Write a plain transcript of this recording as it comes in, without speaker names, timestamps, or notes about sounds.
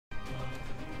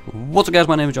What's up guys,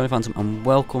 my name is JohnnyPhantom and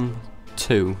welcome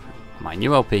to my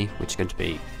new LP, which is going to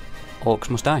be Orcs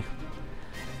Must Die.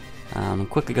 I'm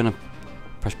quickly going to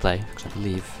press play, because I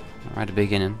believe right at the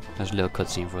beginning there's a little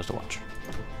cutscene for us to watch,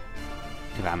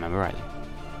 if I remember rightly.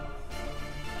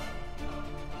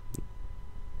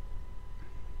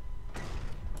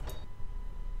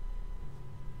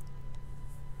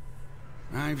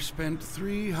 I've spent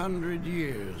 300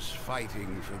 years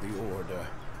fighting for the Order.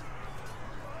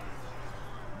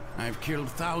 I've killed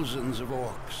thousands of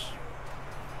orcs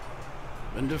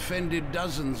and defended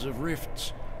dozens of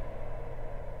rifts.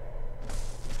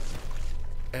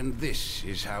 And this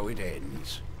is how it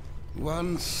ends.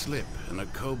 One slip and a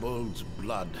kobold's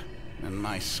blood, and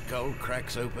my skull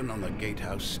cracks open on the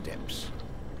gatehouse steps.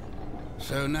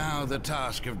 So now the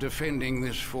task of defending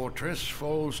this fortress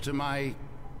falls to my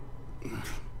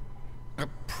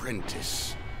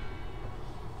apprentice.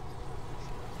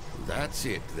 That's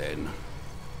it then.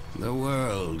 The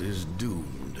world is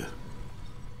doomed.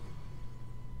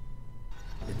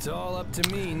 It's all up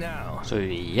to me now. So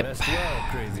yep, Rest well,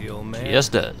 crazy old man. yes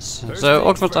does. First So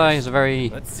things Orcs Must Die first. is a very...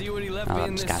 Let's see what he left me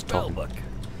in this this guy's spell talking. book.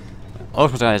 Orcs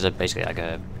Must Die is basically like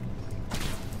a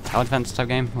tower defense type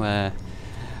game where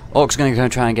Orcs are going to go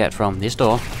and try and get from this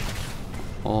door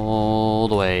all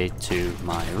the way to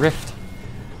my rift.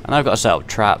 And I've got to set up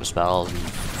trap spells and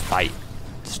fight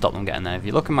to stop them getting there. If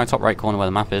you look in my top right corner where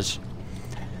the map is,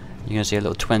 you're going to see a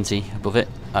little 20 above it.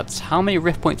 That's how many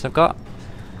rift points I've got.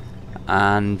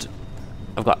 And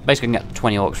I've got basically can get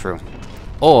 20 orcs through.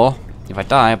 Or, if I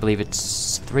die, I believe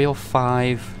it's 3 or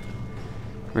 5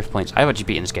 rift points. I've actually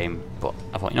beaten this game, but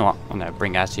I thought, you know what, I'm going to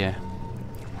bring guys here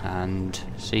and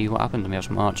see what happens. We have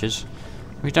some archers.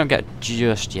 We don't get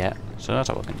just yet, so let's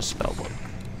have a look in the spell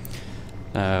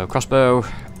book. Crossbow,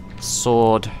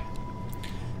 sword,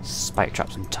 spike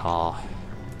traps and tar.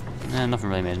 Nothing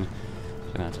really amazing.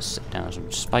 So I'm going to have to sit down with some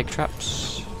spike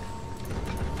traps.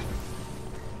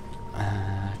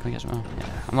 Can we get some more? Yeah,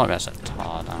 I'm not going to set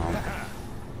tar down.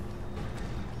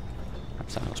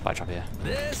 Let's set a little spike trap here.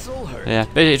 This'll hurt. Yeah,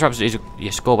 basically traps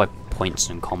you score by points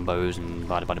and combos and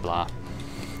blah blah blah.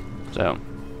 So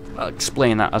I'll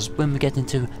explain that as when we get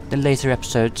into the later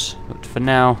episodes. But for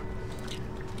now,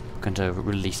 I'm going to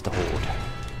release the horde.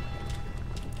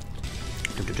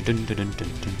 Dun, dun, dun, dun, dun, dun,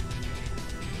 dun.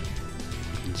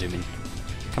 Zoom in.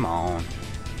 Come on.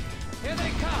 Here they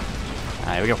come.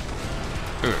 Here we go.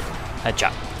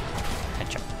 Headshot.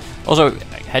 Headshot. Also,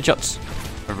 headshots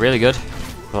are really good,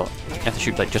 but you have to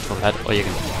shoot like just for the head, or you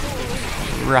can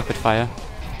rapid fire.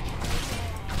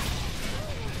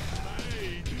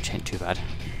 Which ain't too bad.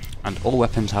 And all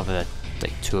weapons have like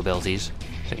 2 abilities,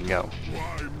 so you can go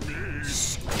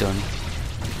stun,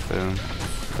 boom,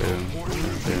 boom,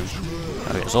 boom, boom.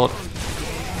 Now we get a sword.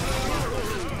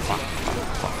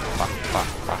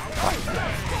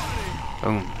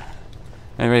 Boom.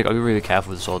 And you really got to be really careful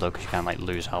with the sword though, because you can like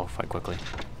lose health quite quickly.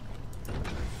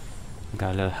 We've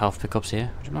got a little health pickups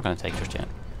here, which I'm not going to take just yet.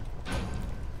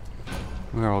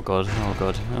 We're all good, we're all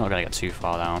good. We're not going to get too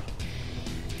far down.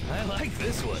 I like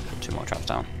this one. 2 more traps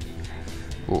down.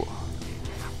 Ooh.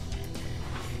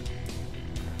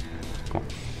 Come on,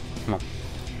 come on.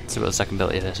 Let's see what the second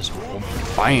ability of this is.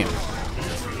 Bam!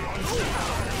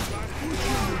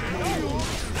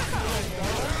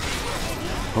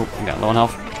 Oh, we got low on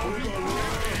health.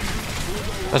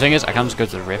 The thing is, I can just go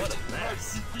to the rift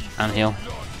and heal.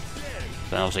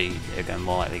 Then obviously you're going to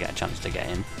more likely get a chance to get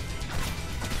in.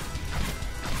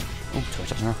 Oh, 2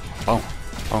 shots in a row. Boom,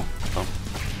 boom, boom.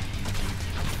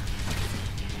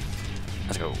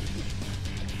 Let's go.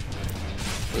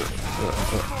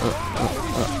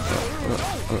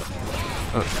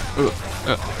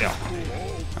 Yeah.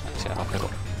 Let's get a pick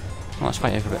up. Well, let's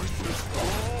fight over a bit.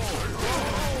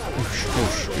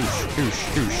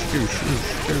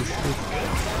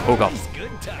 Oh god.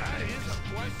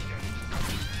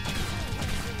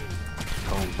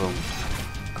 Boom, boom.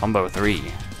 Combo 3.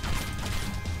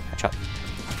 Headshot.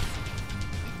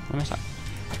 What missed that?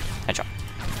 Headshot.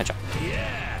 Headshot.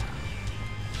 Yeah.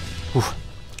 Oof.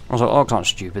 Also, orcs aren't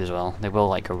stupid as well. They will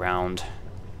like go around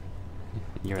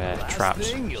your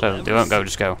traps. So they won't go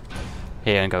just go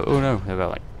here and go, oh no. They'll go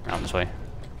like around this way.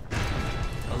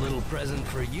 A little present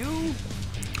for you.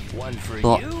 One for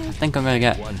But you. I think I'm going to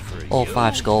get One for all you.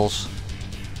 5 skulls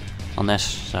on this,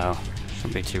 so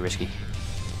shouldn't be too risky.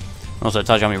 Also, it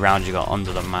tells you how many rounds you got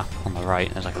under the map on the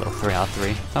right. There's like a little 3 out of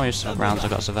 3. How many rounds I've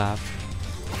got to survive.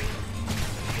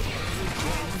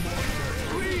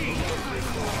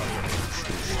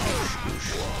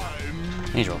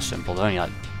 These are all simple, they're only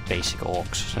like basic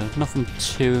orcs, so nothing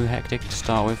too hectic to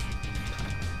start with.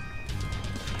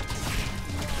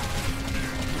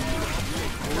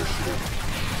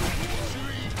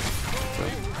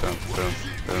 boom,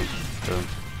 boom, boom,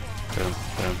 boom,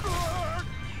 boom.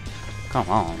 Come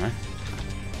on, man.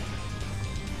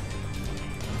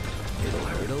 It'll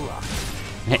hurt a lot.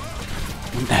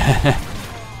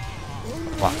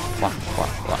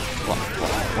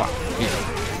 What? You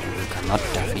cannot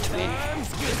defeat me.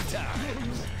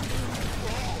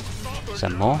 Is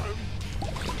there more?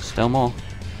 Still more?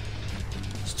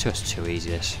 It's just too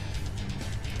easy, this.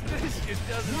 This just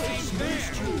doesn't seem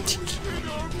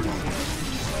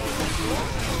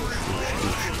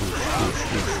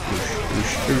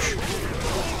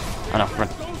Oh no, run.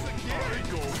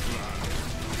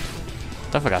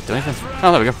 Don't forget to do anything.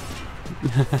 Oh, there we go.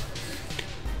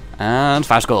 And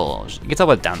 5 scores. You can tell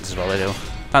by dance as well, they do.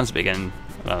 Dance at the beginning,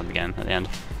 well, at the beginning, at the end.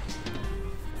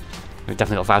 We've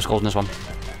definitely got 5 scores in this one.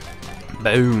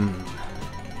 Boom.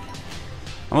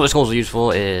 And what the scores are used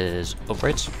for is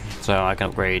upgrades. So I can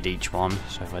upgrade each one.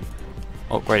 So if I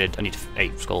upgraded, I need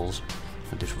 8 skulls.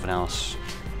 I'll do something else.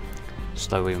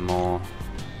 Slow even more.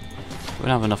 We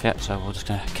don't have enough yet, so we're just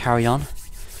gonna carry on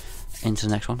into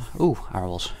the next one. Ooh,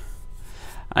 arrows.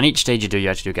 And each stage you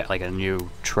actually do get like a new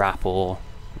trap or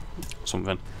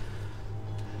something.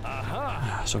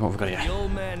 So what we've got here. The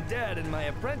old man dad and my So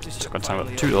apprenticeship. I've got time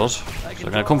with 2 doors. So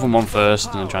we're gonna come from one first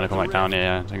and then trying to come back down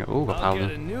here. Ooh, got I'll get a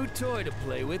paladin. new toy to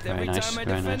play with Very every nice, time I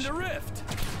very defend nice. a rift.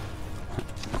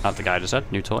 That's the guy just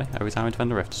said, new toy every time I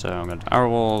defend a rift. So I'm gonna do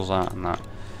arrow walls, that and that.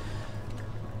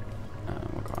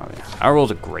 We'll go out here. Arrow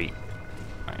walls are great.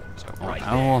 Right, so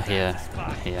arrow wall here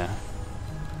and here.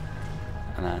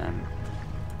 And then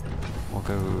we'll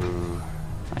go.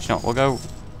 Actually, no, we'll go.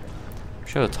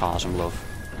 Show the tar some love.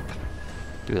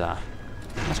 Do that.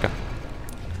 Let's go.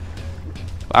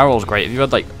 Arrow wall's great. If you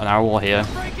had like an arrow wall here,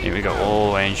 you would go all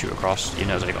the way and shoot across. You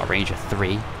know, it's got a range of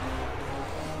 3.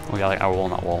 Or you got like arrow wall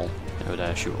on that wall. It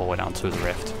would shoot all the way down to the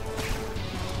rift.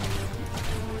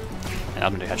 And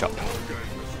I'm gonna do headshot.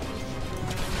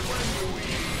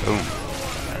 Boom.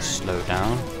 Let's slow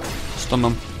down. Stun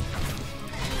them.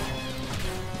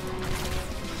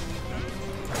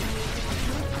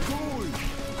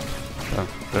 Boom,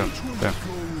 boom, boom.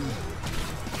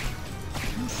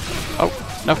 Oh,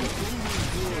 no.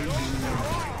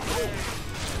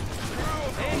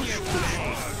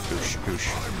 Goosh, goosh.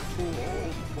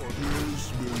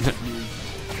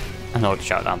 I know to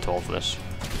shout down to all for this.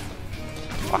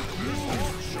 Wow.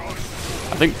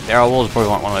 I think the arrow walls probably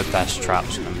one of my best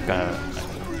traps, and I'm gonna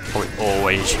probably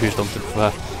always use them to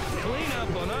prefer. Clean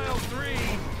up on aisle 3.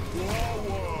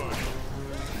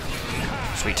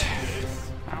 Sweet.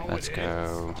 Right, let's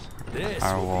go. This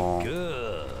Arrow will wall. be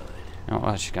good. You know what,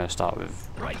 I'm actually going to start with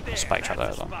Right there. a spike trap there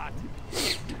as that's well. the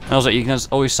spot. And also, you can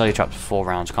always sell your traps for 4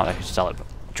 rounds, can't actually sell it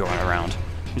during a round.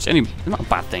 It's not a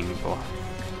bad thing, but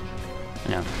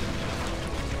you know.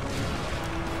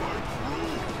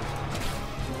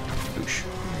 Oosh.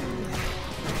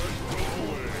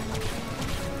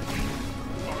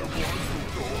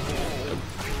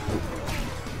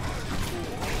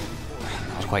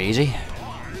 That was quite easy.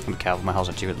 I'm careful, my health's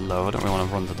actually a bit low. I don't really want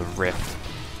to run to the rift.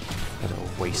 It'll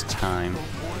waste time.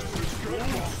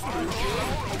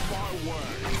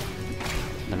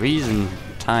 The reason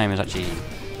time is actually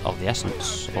of the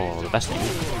essence, or the best thing,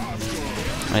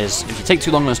 is if you take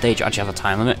too long on a stage, you actually have a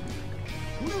time limit,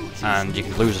 and you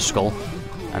can lose a skull.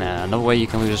 And another way you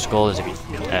can lose a skull is if you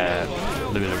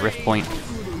lose a rift point,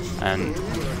 and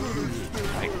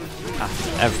like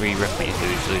after every rift point you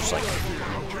lose like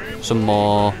some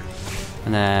more,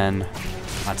 and then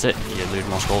that's it. You lose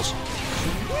more skulls.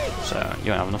 So you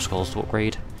don't have enough skulls to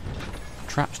upgrade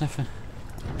trap sniffer.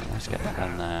 Let's get that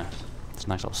in there. It's a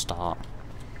nice little start.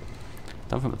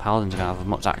 Don't think the paladins are gonna have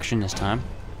much action this time.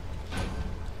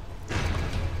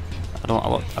 I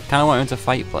kind of want him to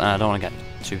fight, but I don't want to get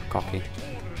too cocky.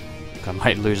 I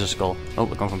might lose a skull. Oh,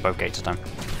 they're going from both gates this time.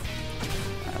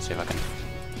 Let's see if I can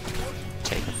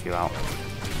take a few out.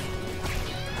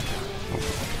 Oh.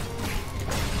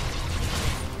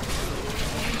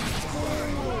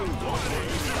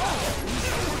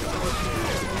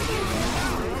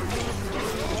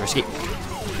 It's risky.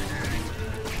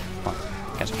 Come on,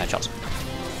 get some headshots.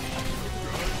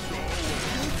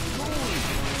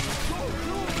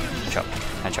 Headshot,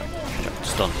 headshot, headshot,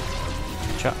 stun.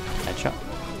 Headshot, headshot.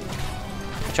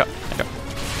 Headshot, headshot.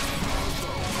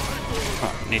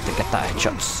 Oh, need to get that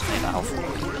headshots. Need that health.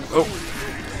 Oh!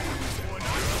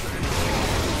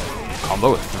 Combo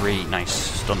with 3. Nice.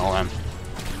 Stun all them.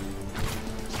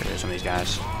 Let's get rid of some of these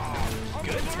guys.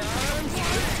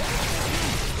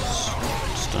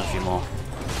 Stun a few more.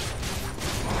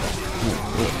 Ooh,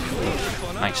 ooh,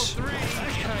 ooh. Nice.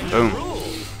 Boom.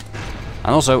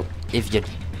 And also, if you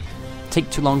take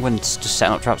too long when just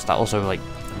setting up traps, that also like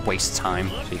waste time,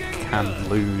 so you can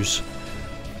lose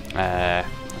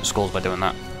skulls by doing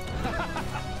that.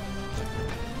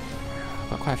 I've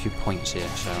got quite a few points here,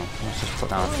 so let's just put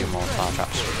down a few more fire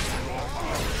traps.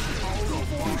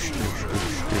 Oosh, oosh,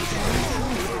 oosh, oosh.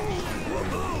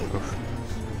 Oof.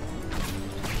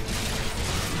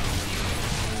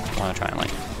 I want to try and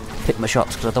like pick my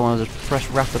shots because I don't want to just press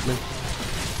rapidly.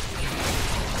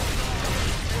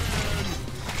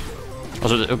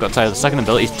 Also, I've got to tell you, the second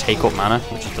ability is take up mana,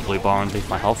 which is the blue bar underneath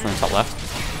my health in the top left.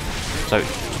 So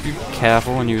just be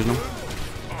careful when using them.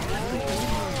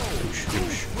 Oosh,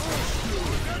 oosh.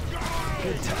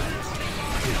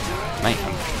 Mate,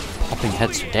 I'm popping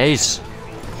heads for days.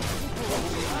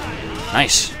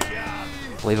 Nice. I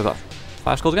believe I got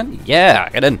 5 skulls again. Yeah,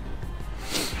 get in.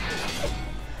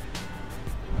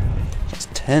 That's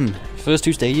 10. First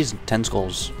 2 stages, 10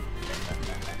 skulls.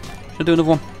 Should do another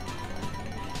one.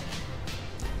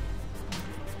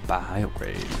 Buy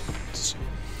upgrades.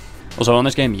 Also, on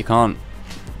this game, you can't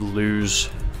lose.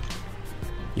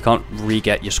 You can't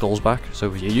re-get your skulls back.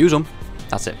 So if you use them,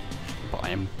 that's it. But I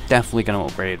am definitely going to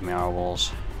upgrade my arrow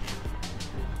walls.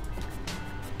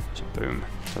 So boom.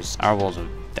 Because arrow walls are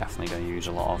definitely going to use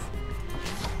a lot of.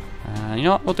 You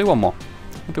know what? We'll do one more.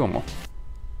 We'll do one more.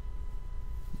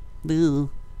 The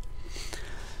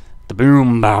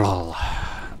boom barrel.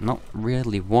 Not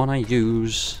really one I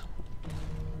use,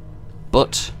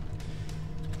 but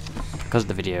because of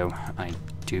the video, I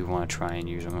do want to try and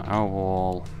use them. Arrow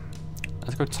wall.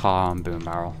 Let's go tar and boom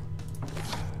barrel.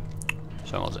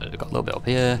 So we've got a little bit up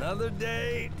here. Another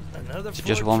day, another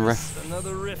just one rift.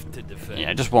 Another rift to defend.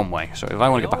 Yeah, just one way. So if I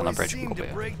want to get back on the bridge, we'll go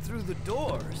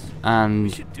up here.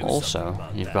 And also,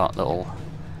 you've got little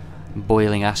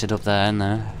boiling acid up there and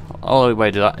there. All the way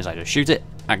to do that is I just shoot it,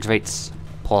 activates,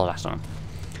 pour the acid on.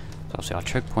 So obviously our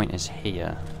choke point is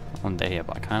here, under here,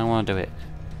 but I kind of want to do it.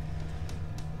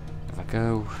 If I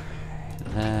go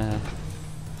there.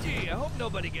 Gee, I hope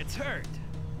nobody gets hurt.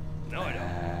 No, I don't.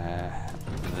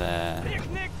 There.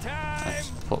 Picnic time. Let's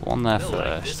put one there They'll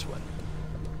like this first. one.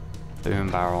 Boom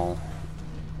barrel.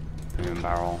 Boom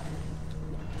barrel.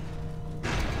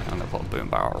 I'm gonna put a boom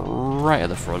barrel right at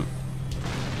the front.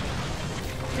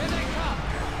 Here they come.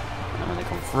 And when they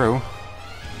come through,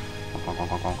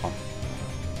 come.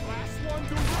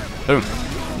 Boom.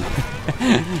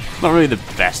 Not really the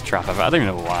best trap ever. I don't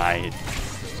even know why.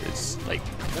 It's like.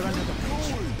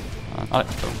 Oh,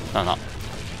 no, not.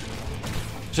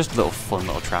 It's just a little fun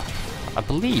little trap. I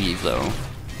believe though,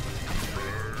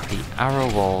 the arrow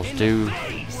walls do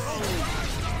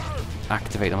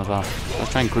activate them as well.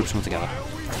 Let's try and group some together.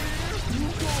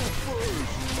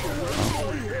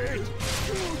 Oh.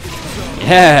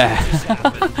 Yeah!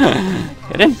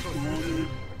 Get in!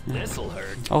 This'll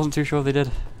hurt. I wasn't too sure if they did.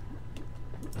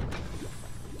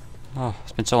 Oh,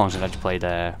 it's been so long since I just played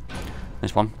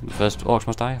this one. The first Orcs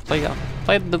Must Die. I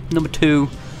played the number 2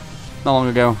 not long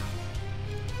ago.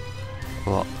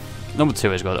 But number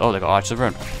 2 is good. Oh, they got Archers of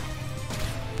Ruin.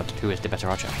 But 2 is the better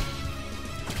archer.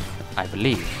 I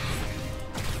believe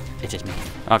it is me.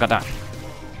 Oh, I got that.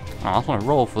 Oh, I want to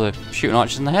roll for the shooting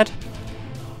archers in the head.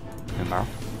 Boom barrel.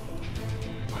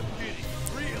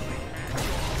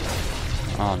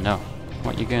 Oh no.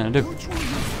 What are you gonna do?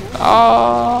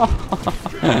 Oh!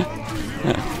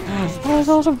 Oh, that's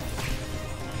awesome.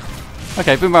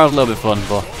 Okay, boom barrel's a little bit fun,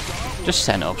 but just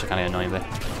setting it up's kind of annoying bit.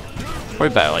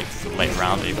 Probably better like later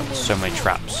round that you've got so many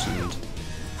traps and.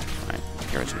 Right,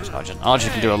 get rid of these archers. Archers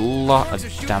can do a lot of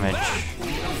damage,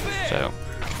 so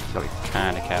gotta be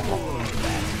kind of careful.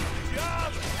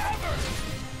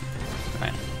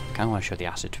 Right, kind of want to show the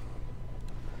acid,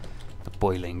 the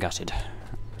boiling acid.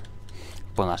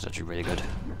 Boiling acid is actually really good.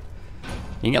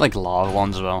 You can get like lava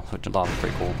ones as well, which lava is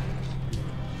pretty cool.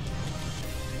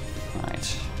 Right,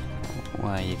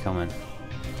 where are you coming?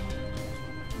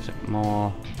 Is it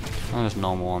more? Oh, there's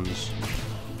normal ones.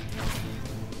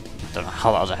 Don't know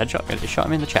how that was a headshot. It shot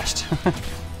him in the chest. And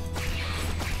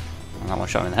that one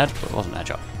shot him in the head, but it wasn't a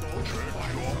headshot.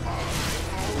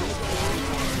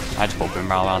 I had to pull boom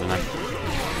barrel out, didn't I?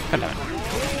 God damn it.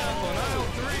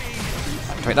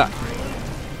 Activate that.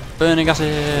 Burning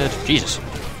acid! Jesus.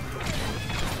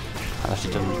 I've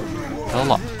actually done a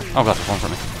lot. Oh god, there's one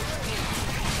from me.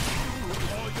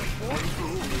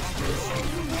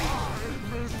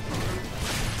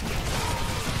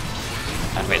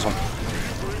 Activate this one.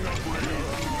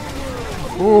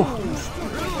 Ooh!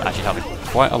 That actually helped me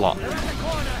quite a lot.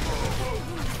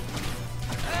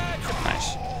 Nice.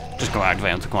 Just go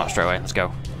activate them to come out straight away. Let's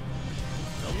go.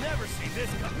 They'll never see this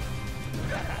coming.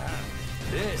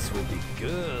 This will be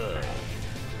good.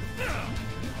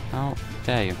 How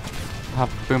dare you? Have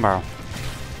boom barrel.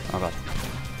 Oh god.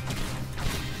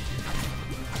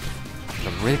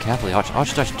 really carefully.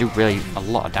 Archers actually do really a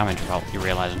lot of damage without you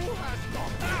realizing.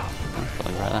 Got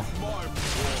him right there.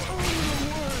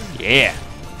 Yeah!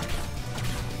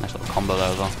 Nice little combo there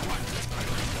as well.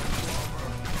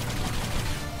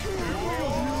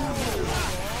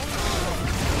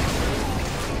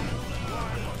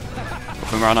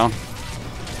 Boomerang right now.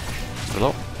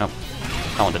 Hello? Nope.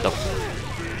 That one did though.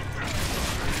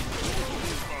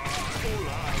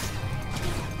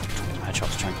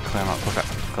 Headshots to try and clear them out quicker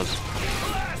because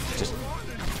it's just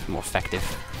more effective.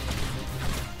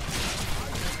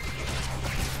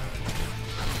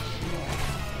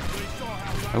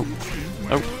 Oh,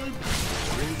 oh.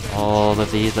 All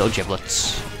of these little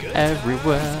giblets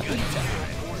everywhere.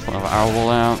 Put another arrow wall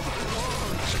out.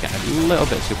 It's getting a little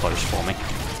bit too close for me.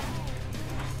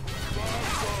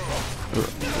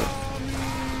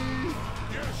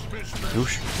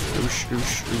 Oosh, oosh,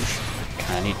 oosh, oosh.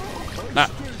 I need that.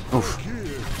 Oof.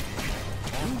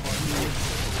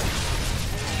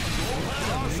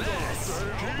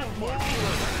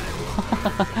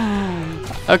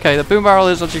 Okay, the boom barrel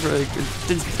is actually really good.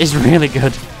 It's really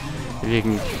good if you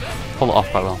can pull it off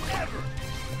quite well.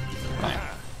 Right.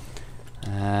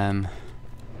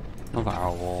 Another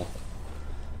arrow wall.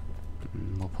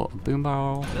 We'll put a boom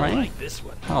barrel right like this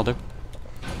one. That'll do.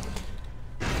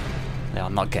 Yeah,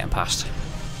 I'm not getting past.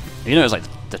 You know, it's like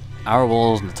the arrow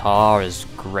walls and the tar is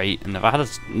great, and if I had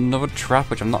another trap,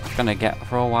 which I'm not gonna get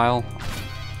for a while,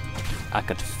 I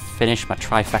could finish my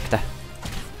trifecta.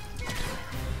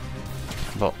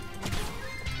 But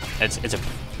it's a.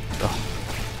 Oh.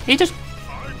 He just.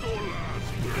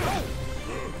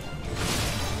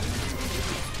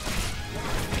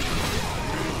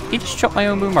 He just shot my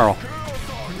own boom barrel.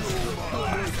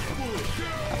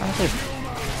 I did.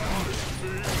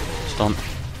 Stunt.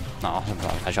 No, that was a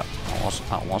headshot. That one was.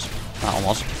 That one was. That one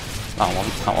was. That one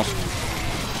wasn't. That was.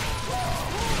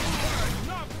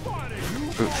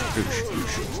 Oosh, oosh,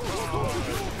 oosh.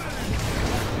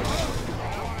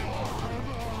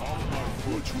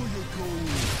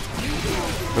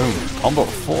 Boom. Combo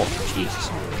 4. Jesus.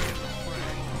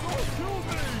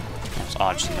 That's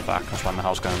arched in the back. That's why my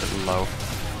health's going a bit low.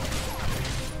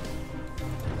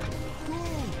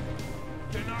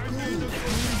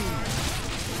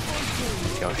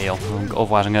 Go heal.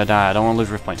 Otherwise I'm gonna die. I don't want to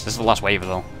lose rift points. This is the last wave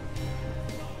though.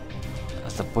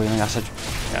 That's the boiling acid.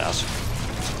 Yeah, that's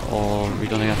all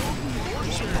redone again.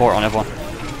 Just pour it on everyone.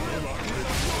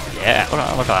 Yeah,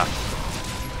 look at that.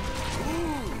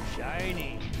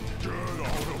 Shiny.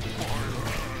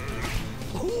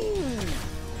 Ooh,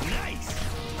 nice.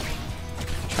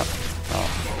 Oh,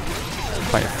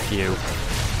 quite a few.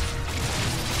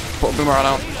 Put a boomerang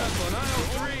down.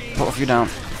 Put a few down.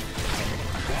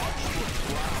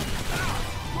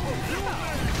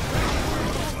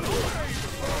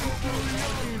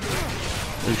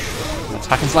 Let's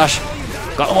hack and slash.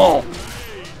 Got them all.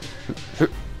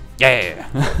 Yeah.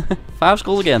 5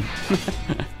 skulls again.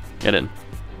 Get in.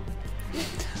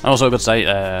 And also, I've got to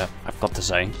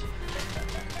say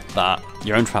that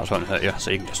your own traps won't hurt you,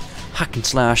 so you can just hack and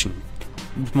slash and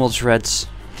rip them all to shreds.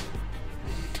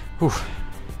 Whew. How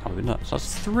have we done that? So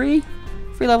that's 3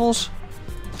 levels.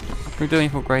 We're doing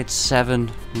for grade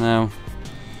 7 now.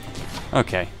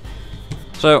 Okay.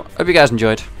 So, hope you guys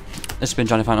enjoyed. This has been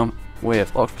JohnnyPhantom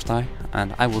with Orcs,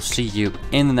 and I will see you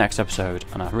in the next episode,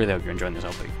 and I really hope you're enjoying this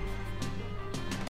LP.